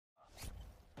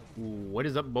What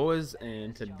is up, boys?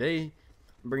 And today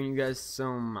I'm bringing you guys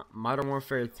some Modern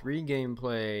Warfare 3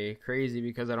 gameplay. Crazy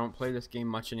because I don't play this game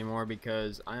much anymore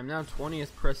because I am now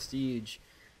 20th Prestige,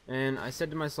 and I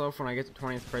said to myself when I get to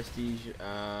 20th Prestige,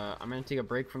 I'm gonna take a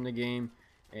break from the game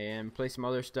and play some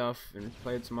other stuff and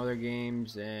play some other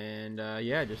games, and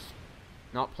yeah, just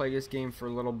not play this game for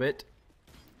a little bit.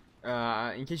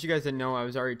 In case you guys didn't know, I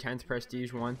was already 10th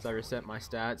Prestige once. I reset my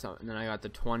stats, and then I got the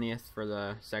 20th for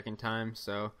the second time.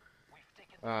 So,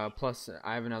 plus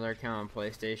I have another account on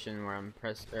PlayStation where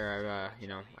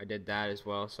I did that as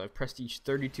well. So I've Prestige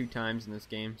 32 times in this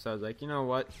game. So I was like, you know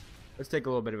what? Let's take a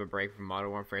little bit of a break from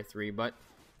Modern Warfare 3. But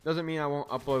doesn't mean I won't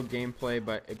upload gameplay,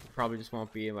 but it probably just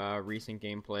won't be recent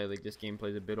gameplay. Like, this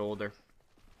gameplay is a bit older.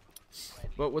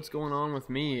 But what's going on with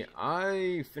me?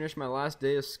 I finished my last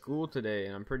day of school today,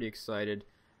 and I'm pretty excited.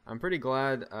 I'm pretty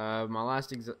glad. My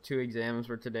last two exams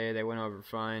were today. They went over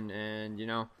fine, and you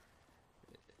know,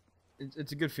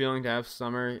 it's a good feeling to have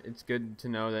summer. It's good to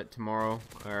know that tomorrow,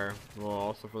 or well,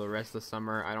 also for the rest of the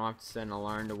summer, I don't have to set an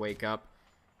alarm to wake up.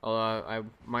 Although I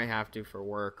might have to for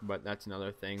work, but that's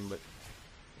another thing. But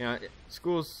you know,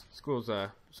 school's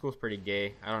pretty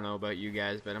gay. I don't know about you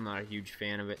guys, but I'm not a huge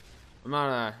fan of it. I'm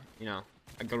not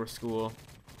I go to school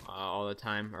all the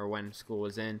time, or when school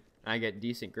was in. I get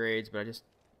decent grades, but I'm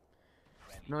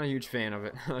not a huge fan of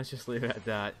it. Let's just leave it at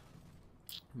that.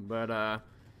 But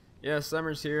yeah,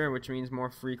 summer's here, which means more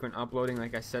frequent uploading,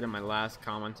 like I said in my last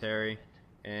commentary.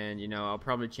 And you know, I'll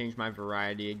probably change my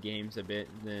variety of games a bit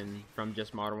than from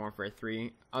just Modern Warfare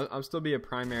 3. I'll still be a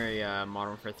primary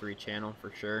Modern Warfare 3 channel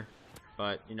for sure,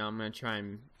 but you know, I'm gonna try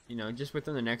and, you know, just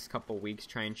within the next couple weeks,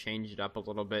 try and change it up a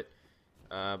little bit.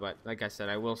 But like I said,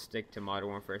 I will stick to Modern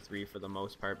Warfare 3 for the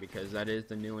most part because that is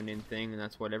the new and in thing, and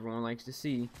that's what everyone likes to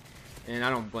see. And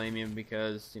I don't blame you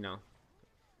because, you know,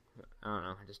 I don't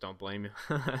know, I just don't blame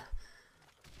you.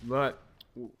 But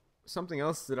something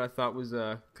else that I thought was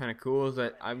kind of cool is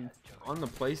that I'm on the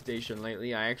PlayStation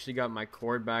lately. I actually got my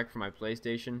cord back for my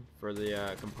PlayStation for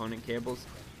the component cables.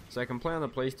 So I can play on the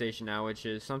PlayStation now, which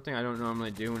is something I don't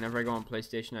normally do. Whenever I go on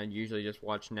PlayStation, I'd usually just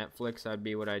watch Netflix. That'd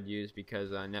be what I'd use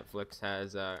because Netflix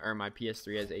has, or my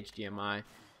PS3 has HDMI,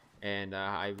 and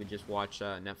I would just watch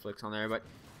Netflix on there. But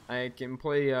I can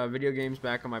play video games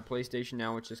back on my PlayStation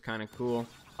now, which is kind of cool.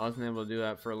 I wasn't able to do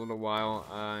that for a little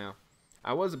while.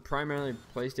 I was a primarily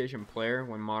PlayStation player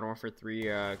when Modern Warfare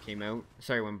 3 came out.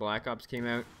 Sorry, when Black Ops came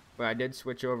out. But I did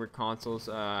switch over consoles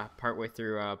partway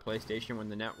through PlayStation when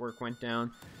the network went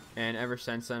down. And ever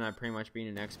since then, I've pretty much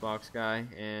been an Xbox guy,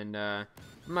 and I'm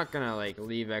not gonna like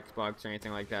leave Xbox or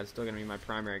anything like that. It's still gonna be my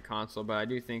primary console, but I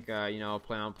do think you know, I'll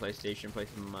play on PlayStation, play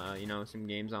some you know, some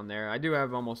games on there. I do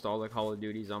have almost all the Call of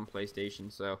Duties on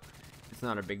PlayStation, so it's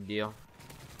not a big deal.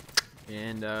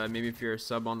 And maybe if you're a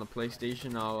sub on the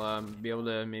PlayStation, I'll be able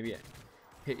to maybe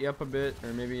hit you up a bit,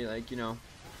 or maybe, like, you know,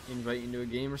 invite you into a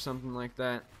game or something like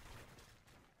that.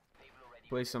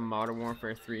 Play some Modern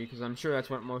Warfare 3, because I'm sure that's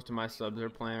what most of my subs are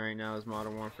playing right now is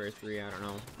Modern Warfare 3. I don't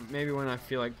know. Maybe when I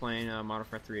feel like playing Modern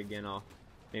Warfare 3 again, I'll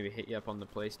maybe hit you up on the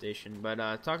PlayStation. But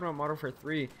talking about Modern Warfare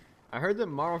 3, I heard that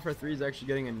Modern Warfare 3 is actually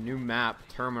getting a new map,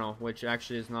 Terminal, which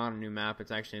actually is not a new map.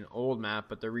 It's actually an old map,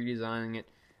 but they're redesigning it.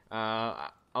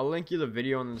 I'll link you the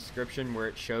video in the description where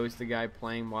it shows the guy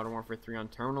playing Modern Warfare 3 on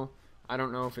Terminal. I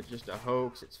don't know if it's just a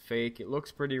hoax, it's fake. It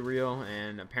looks pretty real,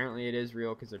 and apparently it is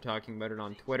real because they're talking about it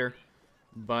on Twitter.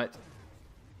 But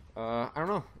I don't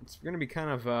know. It's gonna be kind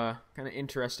of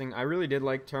interesting. I really did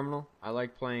like Terminal. I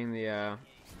like playing the.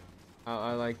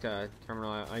 I liked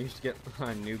Terminal. I used to get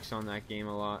nukes on that game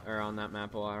a lot, or on that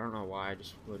map a lot. I don't know why. I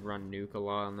just would run nuke a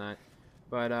lot on that.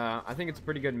 But I think it's a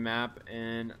pretty good map,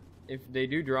 and if they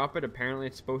do drop it, apparently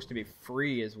it's supposed to be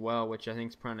free as well, which I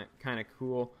think is kind of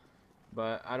cool.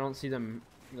 But I don't see them,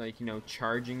 like, you know,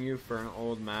 charging you for an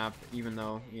old map, even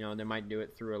though, you know, they might do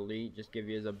it through Elite, just give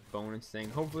you as a bonus thing.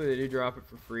 Hopefully they do drop it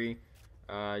for free,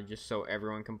 just so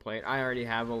everyone can play it. I already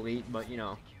have Elite, but, you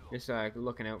know, just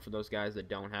looking out for those guys that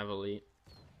don't have Elite.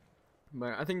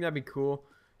 But I think that'd be cool.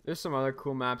 There's some other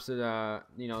cool maps that,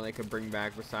 you know, they could bring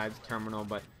back besides Terminal,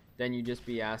 but then you just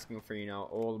be asking for, you know,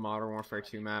 old Modern Warfare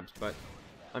 2 maps. But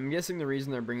I'm guessing the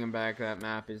reason they're bringing back that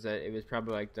map is that it was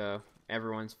probably like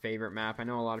everyone's favorite map. I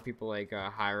know a lot of people like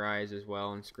High Rise as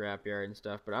well and Scrapyard and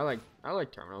stuff, but I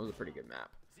like Terminal. It was a pretty good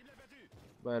map.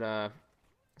 But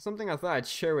something I thought I'd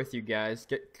share with you guys,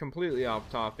 get completely off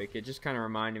topic. It just kind of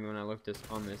reminded me when I looked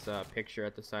on this picture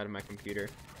at the side of my computer.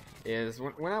 Is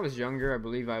when I was younger, I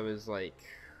believe I was like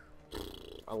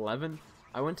 11.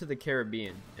 I went to the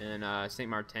Caribbean in Saint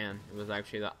Martin. It was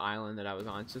actually the island that I was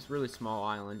on. It's this really small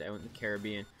island out in the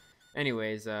Caribbean.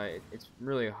 Anyways, it's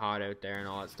really hot out there and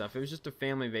all that stuff. It was just a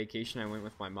family vacation. I went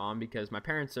with my mom because my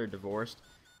parents are divorced.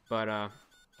 But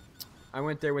I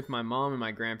went there with my mom and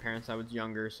my grandparents. I was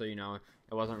younger, so you know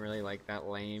it wasn't really like that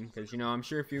lame. Because you know I'm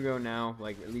sure if you go now,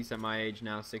 like at least at my age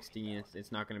now, 16,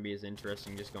 it's not going to be as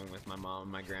interesting just going with my mom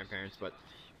and my grandparents. But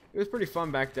it was pretty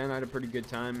fun back then. I had a pretty good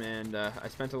time, and I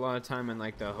spent a lot of time in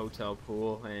like the hotel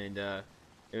pool, and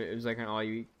it was like an all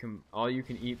you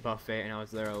can eat buffet, and I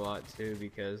was there a lot too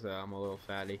because I'm a little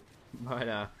fatty.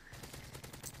 But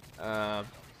I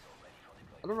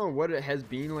don't know what it has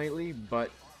been lately, but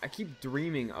I keep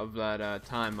dreaming of that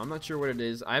time. I'm not sure what it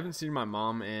is. I haven't seen my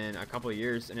mom in a couple of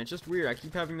years, and it's just weird. I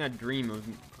keep having that dream of,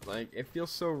 like, it feels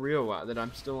so real that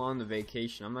I'm still on the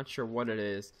vacation. I'm not sure what it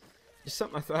is. Just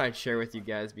something I thought I'd share with you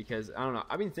guys because, I don't know,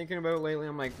 I've been thinking about it lately.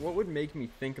 I'm like, what would make me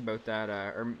think about that,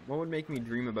 or what would make me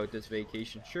dream about this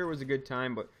vacation? Sure, it was a good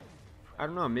time, but I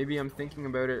don't know, maybe I'm thinking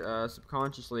about it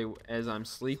subconsciously as I'm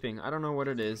sleeping. I don't know what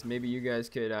it is. Maybe you guys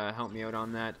could help me out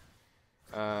on that.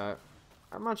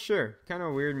 I'm not sure. Kind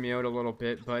of weirded me out a little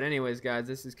bit. But anyways, guys,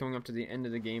 this is coming up to the end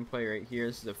of the gameplay right here.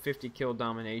 This is a 50 kill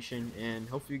domination. And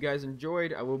hopefully you guys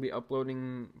enjoyed. I will be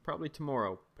uploading probably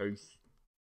tomorrow. Peace.